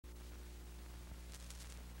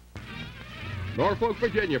Norfolk,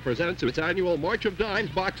 Virginia presents its annual March of Dimes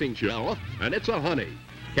boxing show, and it's a honey.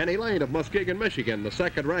 Kenny Lane of Muskegon, Michigan, the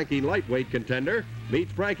second-ranking lightweight contender,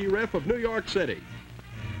 meets Frankie Riff of New York City.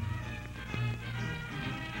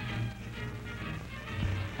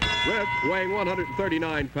 Riff, weighing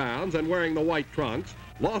 139 pounds and wearing the white trunks,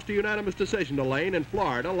 lost a unanimous decision to Lane in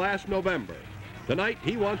Florida last November. Tonight,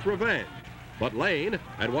 he wants revenge. But Lane,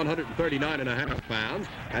 at 139.5 pounds,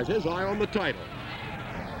 has his eye on the title.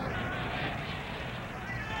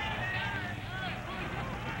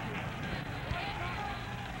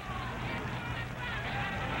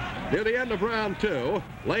 Near the end of round two,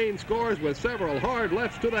 Lane scores with several hard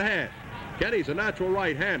lefts to the head. Kenny's a natural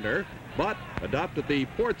right-hander, but adopted the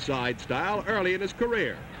port side style early in his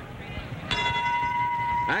career.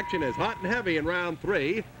 Action is hot and heavy in round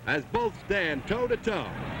three as both stand toe-to-toe.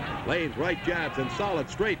 Lane's right jabs and solid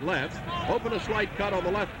straight lefts open a slight cut on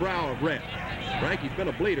the left brow of Riff. Frankie's been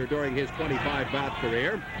a bleeder during his 25-bout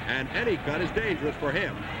career, and any cut is dangerous for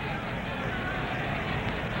him.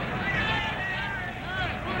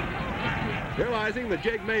 Realizing the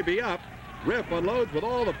jig may be up, Riff unloads with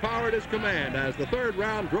all the power at his command as the third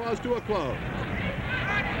round draws to a close.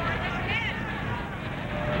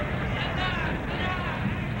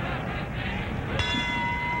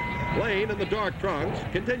 Lane in the dark trunks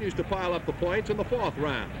continues to pile up the points in the fourth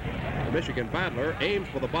round. The Michigan battler aims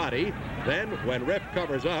for the body, then when Riff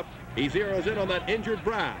covers up, he zeroes in on that injured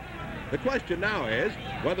brow. The question now is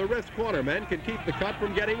whether Riff's cornermen can keep the cut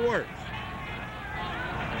from getting worse.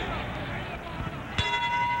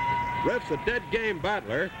 Riff's a dead-game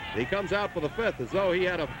battler. He comes out for the fifth as though he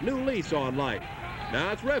had a new lease on life.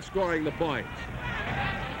 Now it's Riff scoring the points.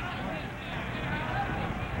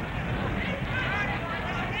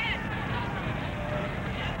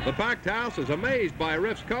 The packed house is amazed by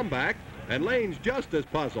Riff's comeback, and Lane's just as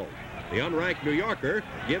puzzled. The unranked New Yorker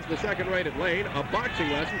gives the second-rated Lane a boxing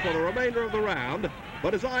lesson for the remainder of the round,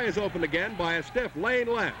 but his eye is opened again by a stiff Lane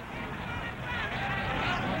left.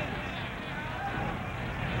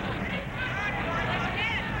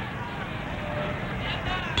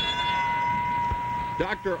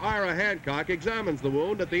 Dr. Ira Hancock examines the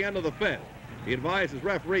wound at the end of the fifth. He advises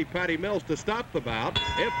referee Patty Mills to stop the bout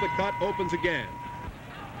if the cut opens again.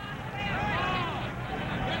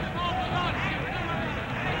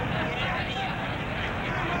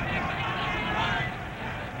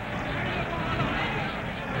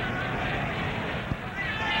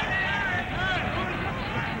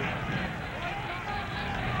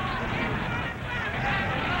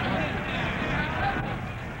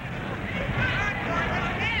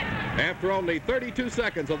 After only 32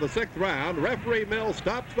 seconds of the sixth round, referee Mills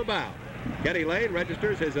stops the bout. Kenny Lane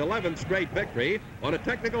registers his 11th straight victory on a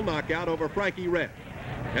technical knockout over Frankie Riff.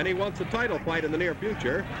 Kenny wants a title fight in the near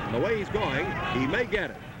future, and the way he's going, he may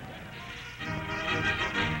get it.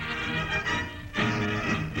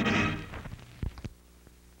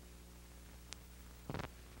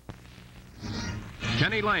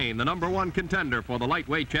 Kenny Lane, the #1 contender for the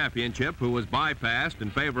lightweight championship, who was bypassed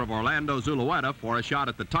in favor of Orlando Zulueta for a shot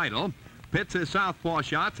at the title, pits his southpaw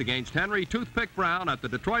shots against Henry Toothpick Brown at the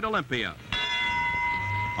Detroit Olympia.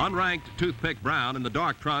 Unranked Toothpick Brown in the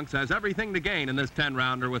dark trunks has everything to gain in this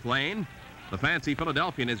 10-rounder with Lane. The fancy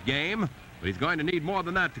Philadelphian is game, but he's going to need more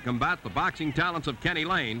than that to combat the boxing talents of Kenny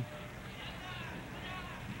Lane.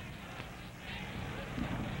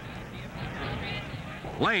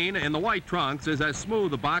 Lane in the white trunks is as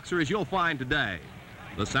smooth a boxer as you'll find today.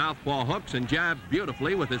 The southpaw hooks and jabs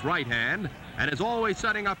beautifully with his right hand and is always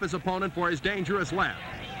setting up his opponent for his dangerous left.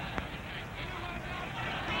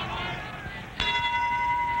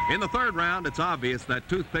 In the third round, it's obvious that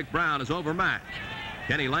Toothpick Brown is overmatched.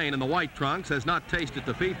 Kenny Lane in the white trunks has not tasted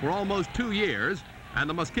defeat for almost 2 years, and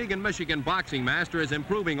the Muskegon, Michigan boxing master is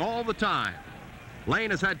improving all the time.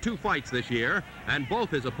 Lane has had 2 fights this year, and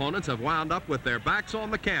both his opponents have wound up with their backs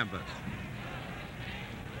on the canvas.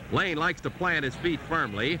 Lane likes to plant his feet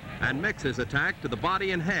firmly and mix his attack to the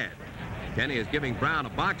body and head. Kenny is giving Brown a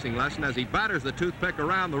boxing lesson as he batters the toothpick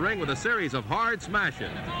around the ring with a series of hard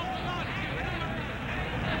smashes.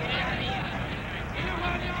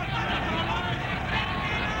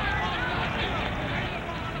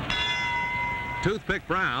 Toothpick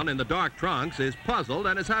Brown in the dark trunks is puzzled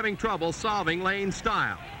and is having trouble solving Lane's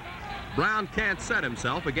style. Brown can't set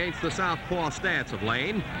himself against the southpaw stance of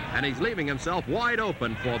Lane, and he's leaving himself wide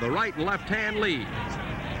open for the right and left hand leads.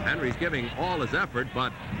 Henry's giving all his effort,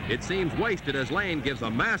 but it seems wasted as Lane gives a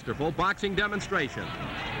masterful boxing demonstration.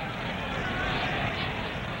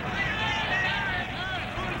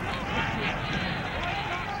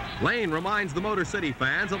 Lane reminds the Motor City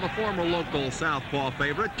fans of a former local southpaw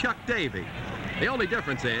favorite, Chuck Davey. The only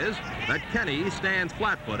difference is that Kenny stands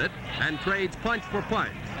flat-footed and trades punch for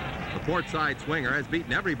punch. The portside swinger has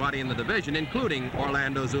beaten everybody in the division, including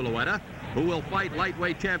Orlando Zulueta, who will fight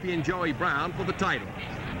lightweight champion Joey Brown for the title.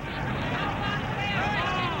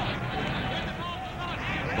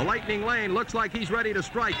 The Lightning Lane looks like he's ready to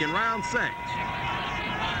strike in round 6.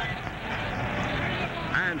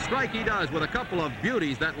 And strike he does with a couple of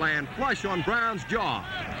beauties that land flush on Brown's jaw.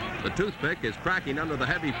 The toothpick is cracking under the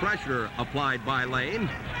heavy pressure applied by Lane.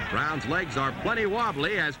 Brown's legs are plenty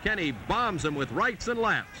wobbly as Kenny bombs him with rights and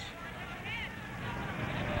lefts.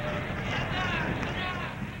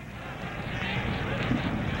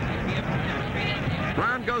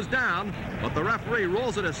 Brown goes down, but the referee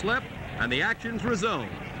rules it a slip, and the actions resume.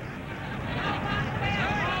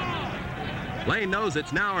 Lane knows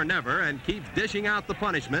it's now or never and keeps dishing out the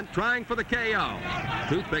punishment, trying for the KO.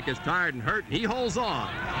 Toothpick is tired and hurt, and he holds on.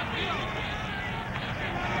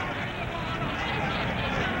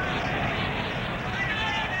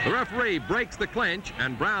 The referee breaks the clinch,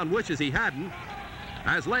 and Brown wishes he hadn't,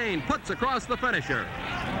 as Lane puts across the finisher.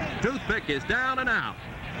 Toothpick is down and out.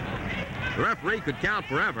 The referee could count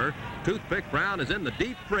forever. Toothpick Brown is in the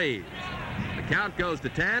deep freeze. The count goes to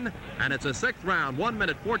 10, and it's a 6th round,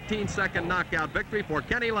 1-minute, 14-second knockout victory for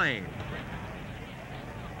Kenny Lane.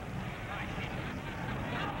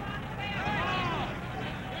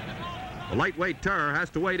 The lightweight terror has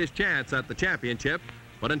to wait his chance at the championship,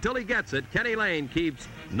 but until he gets it, Kenny Lane keeps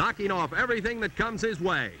knocking off everything that comes his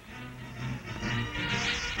way.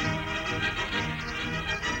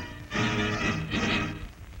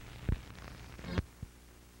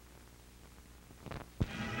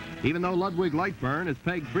 Even though Ludwig Lightburn is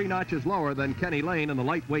pegged 3 notches lower than Kenny Lane in the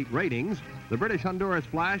lightweight ratings, the British Honduras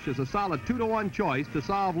Flash is a solid 2-to-1 choice to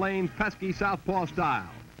solve Lane's pesky southpaw style.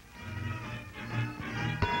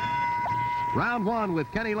 Round 1 with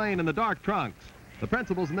Kenny Lane in the dark trunks. The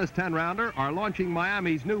principals in this 10-rounder are launching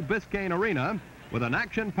Miami's new Biscayne Arena with an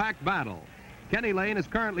action-packed battle. Kenny Lane is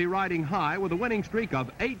currently riding high with a winning streak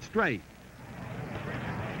of 8 straight.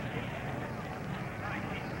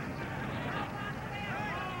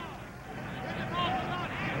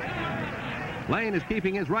 Lane is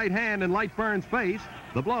keeping his right hand in Lightburn's face.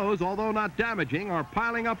 The blows, although not damaging, are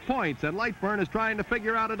piling up points, and Lightburn is trying to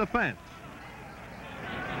figure out a defense.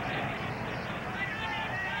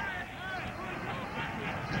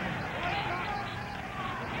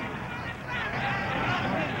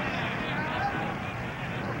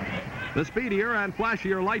 The speedier and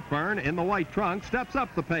flashier Lightburn in the white trunk steps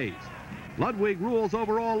up the pace. Ludwig rules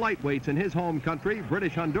over all lightweights in his home country,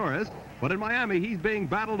 British Honduras, but in Miami he's being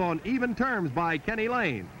battled on even terms by Kenny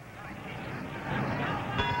Lane.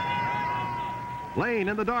 Lane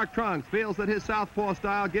in the dark trunks feels that his southpaw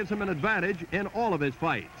style gives him an advantage in all of his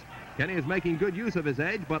fights. Kenny is making good use of his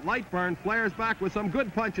edge, but Lightburn flares back with some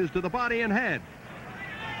good punches to the body and head.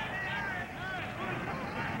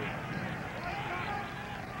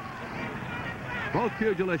 Both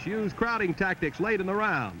pugilists use crowding tactics late in the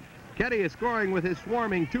round. Kenny is scoring with his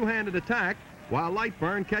swarming two-handed attack, while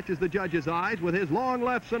Lightburn catches the judge's eyes with his long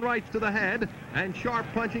lefts and rights to the head and sharp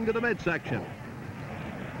punching to the midsection.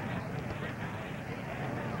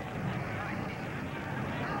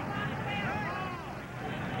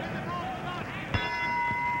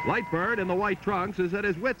 Lightburn in the white trunks is at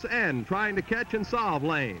his wit's end trying to catch and solve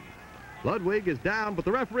Lane. Ludwig is down, but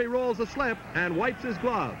the referee rolls a slip and wipes his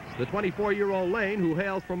gloves. The 24-year-old Lane, who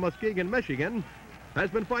hails from Muskegon, Michigan,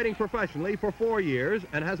 has been fighting professionally for 4 years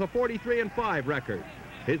and has a 43-5 record.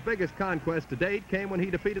 His biggest conquest to date came when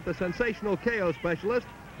he defeated the sensational KO specialist,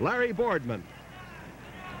 Larry Boardman.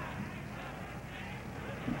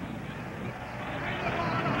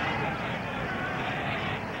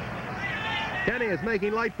 Kenny is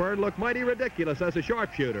making Lightburn look mighty ridiculous as a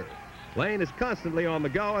sharpshooter. Lane is constantly on the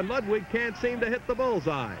go, and Ludwig can't seem to hit the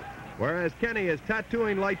bullseye, whereas Kenny is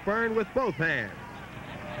tattooing Lightburn with both hands.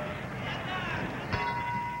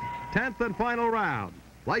 10th and final round.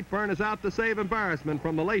 Lightburn is out to save embarrassment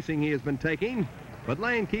from the lacing he has been taking, but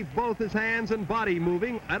Lane keeps both his hands and body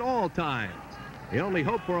moving at all times. The only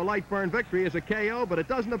hope for a Lightburn victory is a KO, but it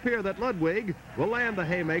doesn't appear that Ludwig will land the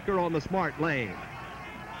haymaker on the smart Lane.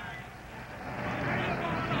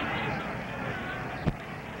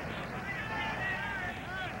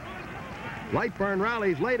 Lightburn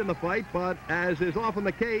rallies late in the fight, but as is often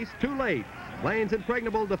the case, too late. Lane's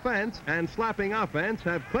impregnable defense and slapping offense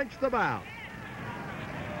have clinched the bout.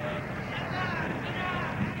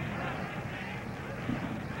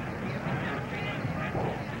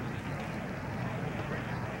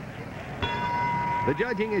 The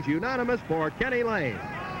judging is unanimous for Kenny Lane.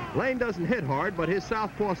 Lane doesn't hit hard, but his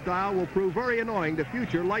southpaw style will prove very annoying to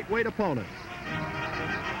future lightweight opponents.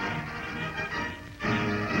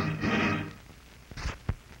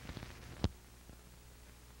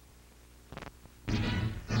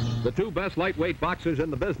 The two best lightweight boxers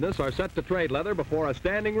in the business are set to trade leather before a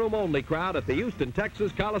standing room only crowd at the Houston,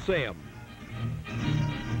 Texas Coliseum.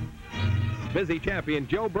 Busy champion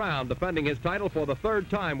Joe Brown, defending his title for the third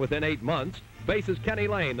time within 8 months, faces Kenny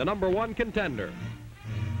Lane, the #1 contender.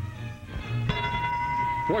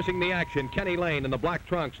 Forcing the action, Kenny Lane in the black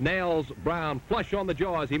trunks nails Brown flush on the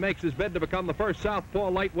jaw as he makes his bid to become the first southpaw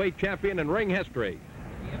lightweight champion in ring history.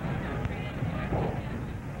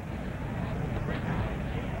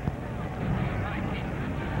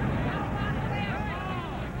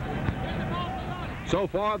 So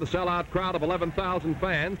far, the sellout crowd of 11,000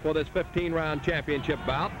 fans for this 15-round championship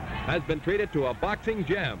bout has been treated to a boxing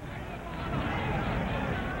gem.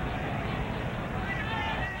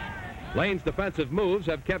 Lane's defensive moves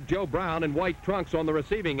have kept Joe Brown in white trunks on the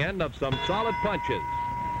receiving end of some solid punches.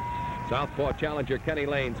 Southpaw challenger Kenny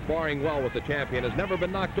Lane, sparring well with the champion, has never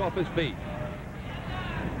been knocked off his feet.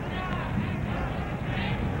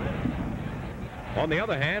 On the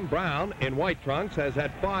other hand, Brown, in white trunks, has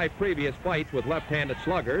had 5 previous fights with left-handed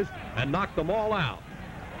sluggers and knocked them all out.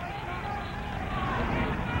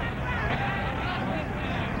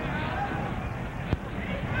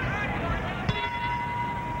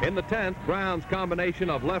 In the 10th, Brown's combination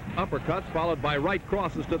of left uppercuts followed by right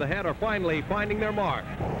crosses to the head are finally finding their mark.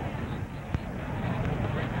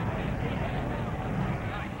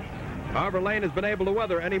 However, Lane has been able to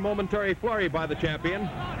weather any momentary flurry by the champion.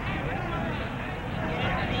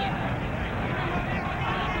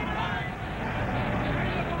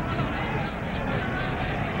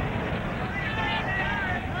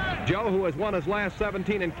 Joe, who has won his last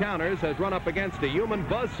 17 encounters, has run up against a human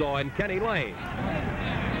buzzsaw in Kenny Lane.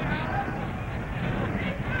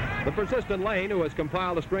 The persistent Lane, who has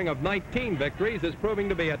compiled a string of 19 victories, is proving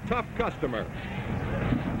to be a tough customer.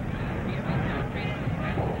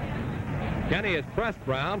 Kenny has pressed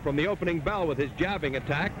Brown from the opening bell with his jabbing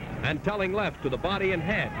attack and telling left to the body and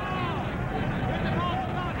head.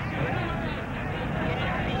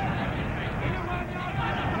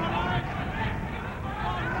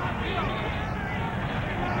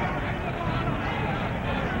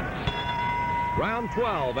 Round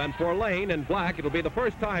 12, and for Lane in black, it'll be the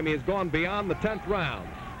first time he has gone beyond the 10th round.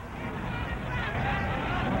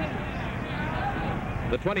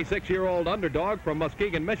 The 26-year-old underdog from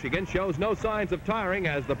Muskegon, Michigan, shows no signs of tiring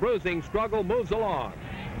as the bruising struggle moves along.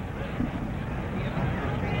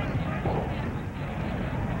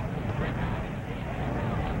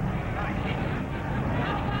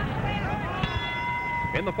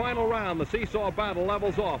 In the final round, the seesaw battle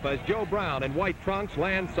levels off as Joe Brown in white trunks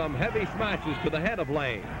lands some heavy smashes to the head of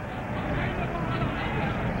Lane.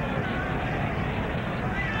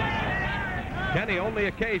 Kenny only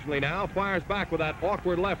occasionally now fires back with that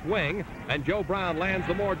awkward left wing, and Joe Brown lands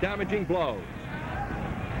the more damaging blows.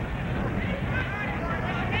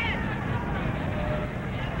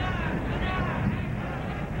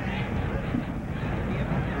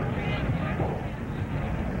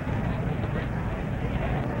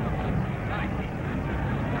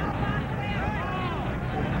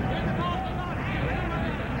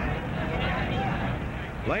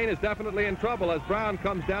 Lane is definitely in trouble as Brown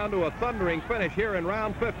comes down to a thundering finish here in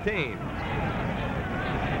round 15.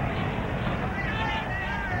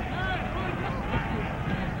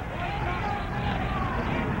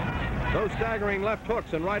 Those staggering left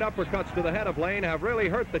hooks and right uppercuts to the head of Lane have really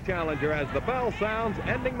hurt the challenger as the bell sounds,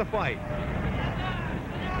 ending the fight.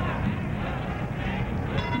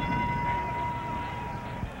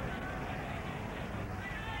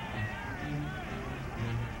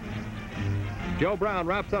 Joe Brown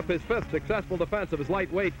wraps up his 5th successful defense of his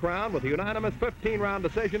lightweight crown with a unanimous 15-round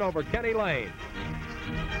decision over Kenny Lane.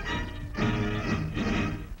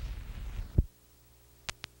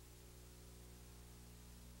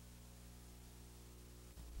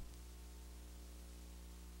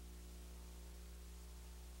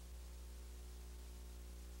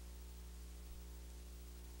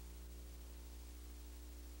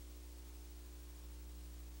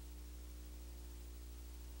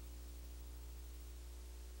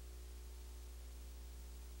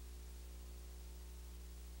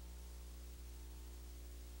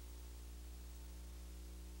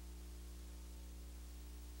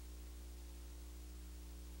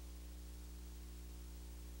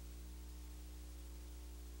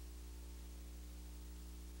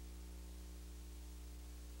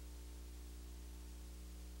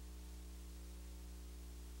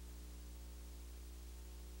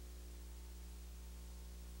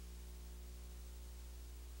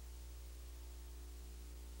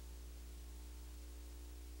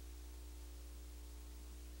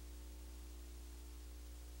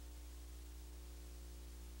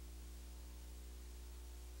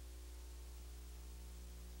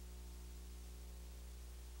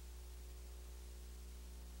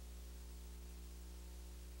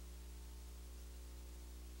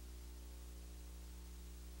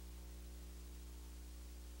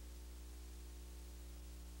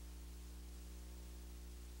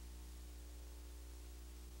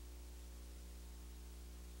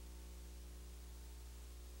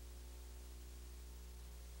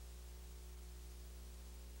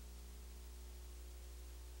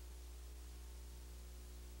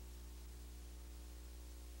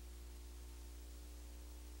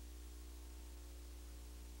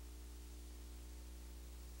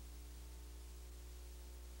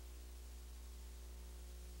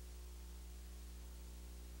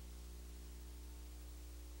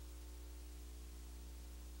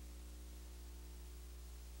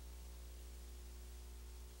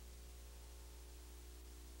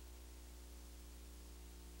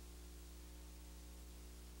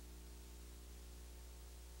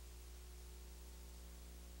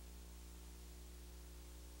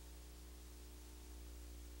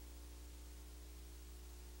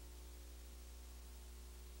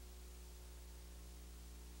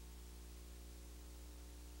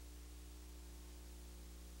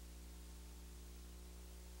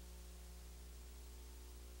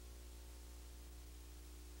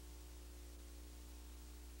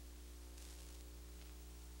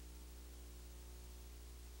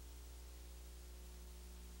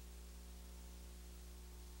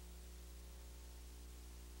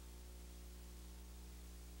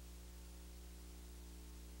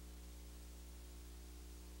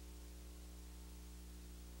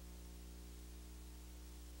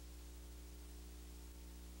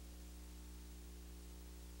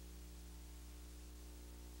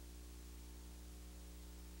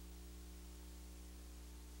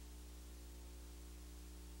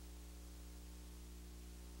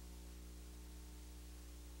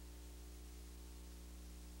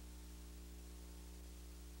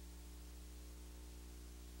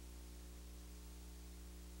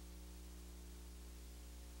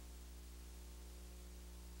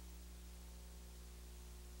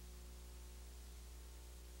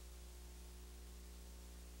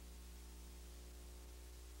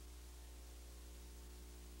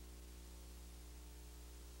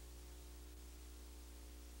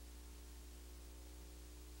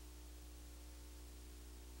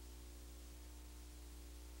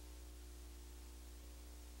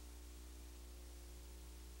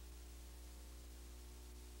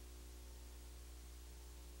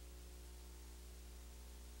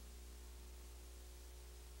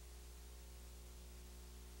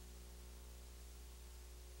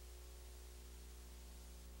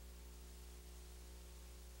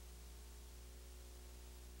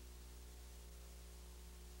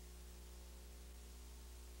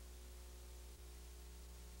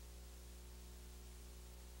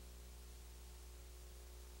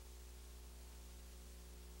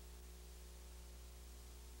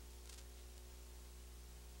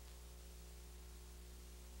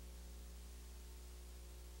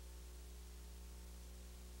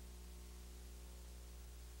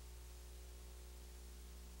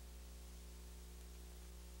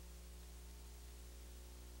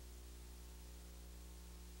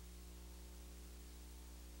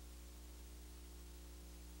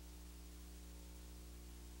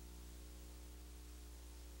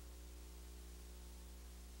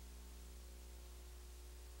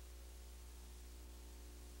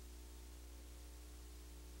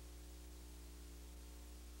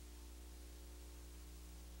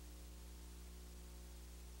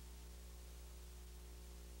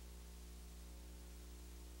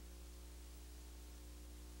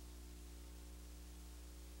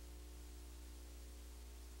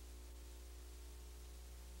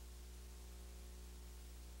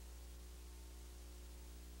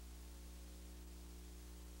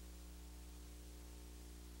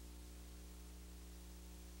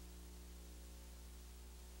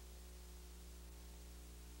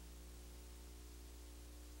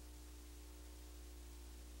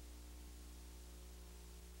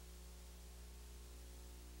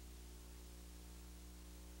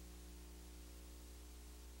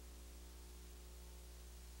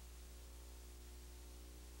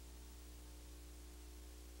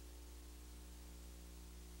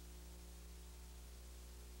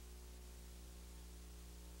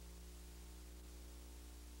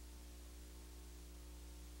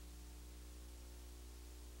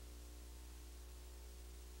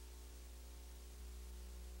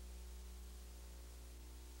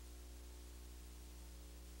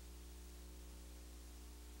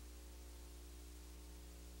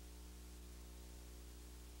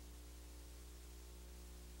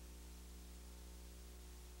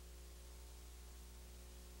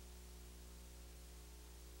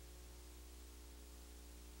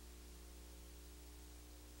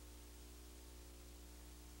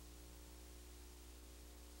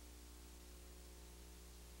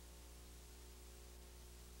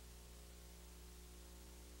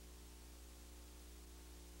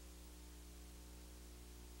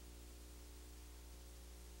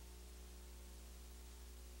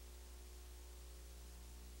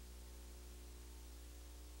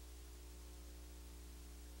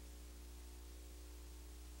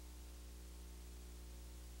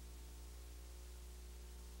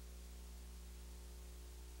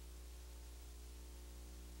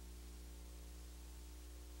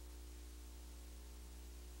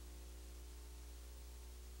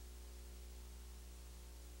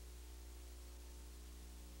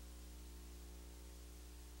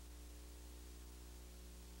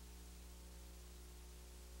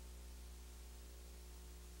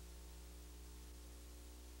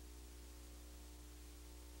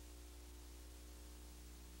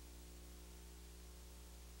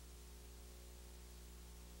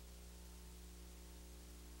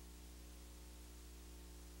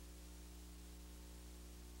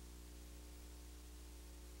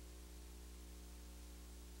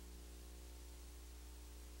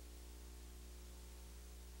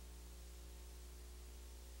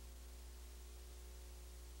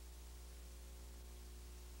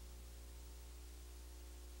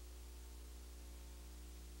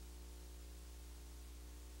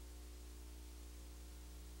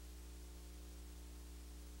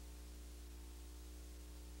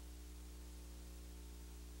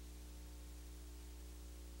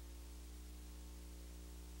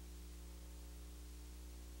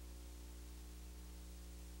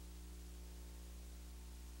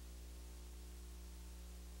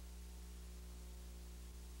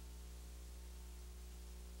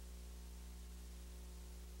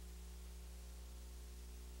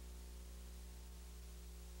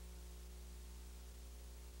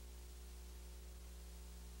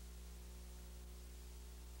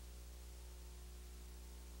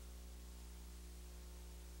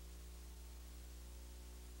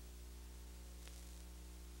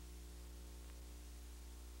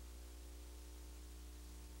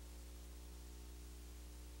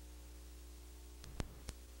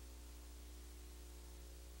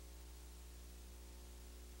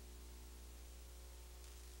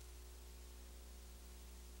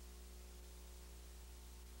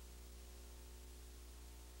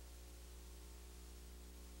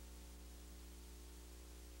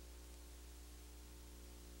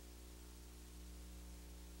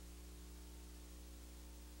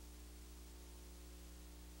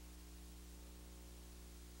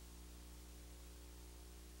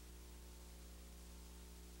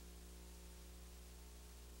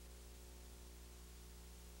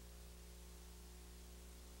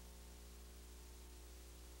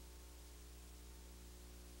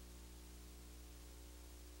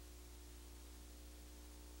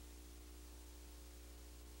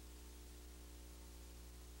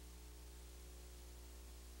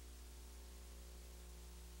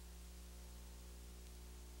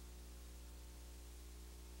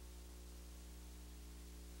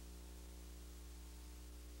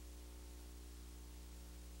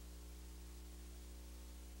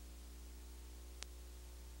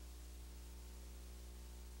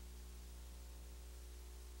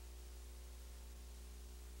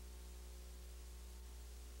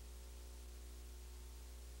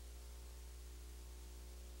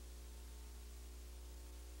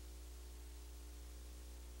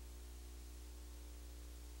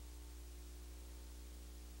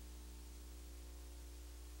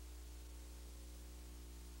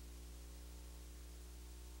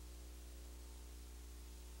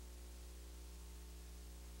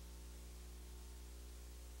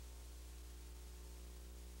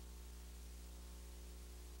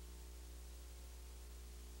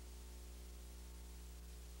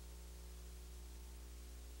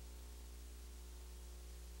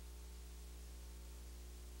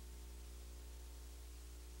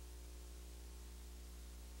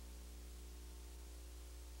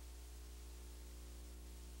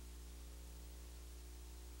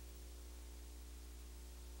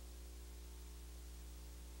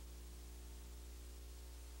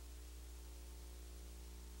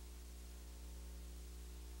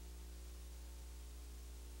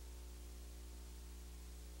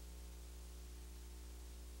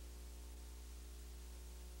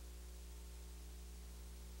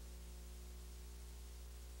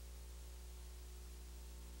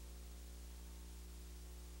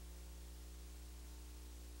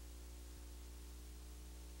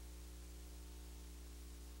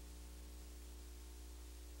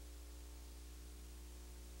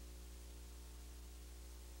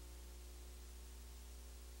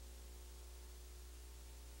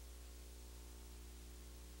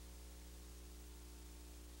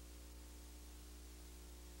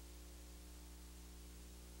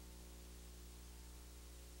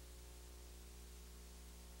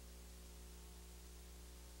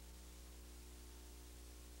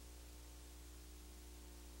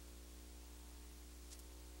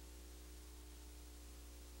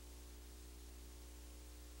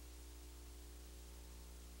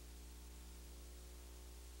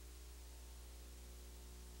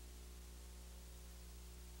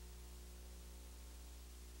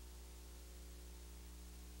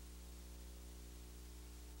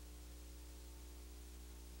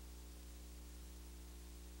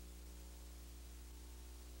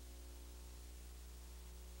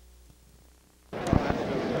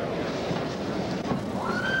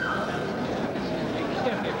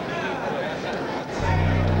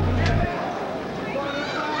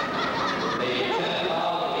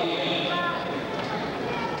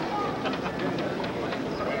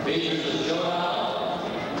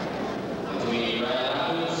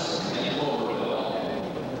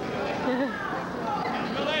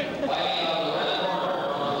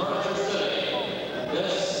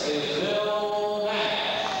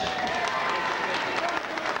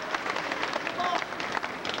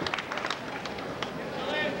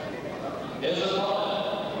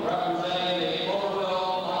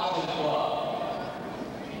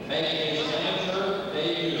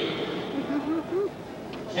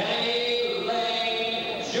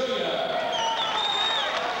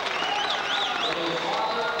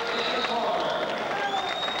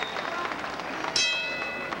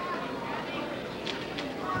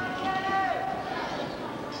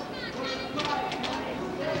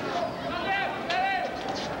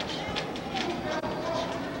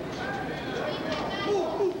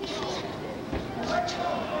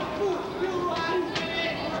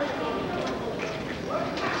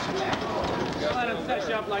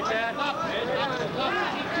 Finish up like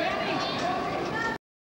that.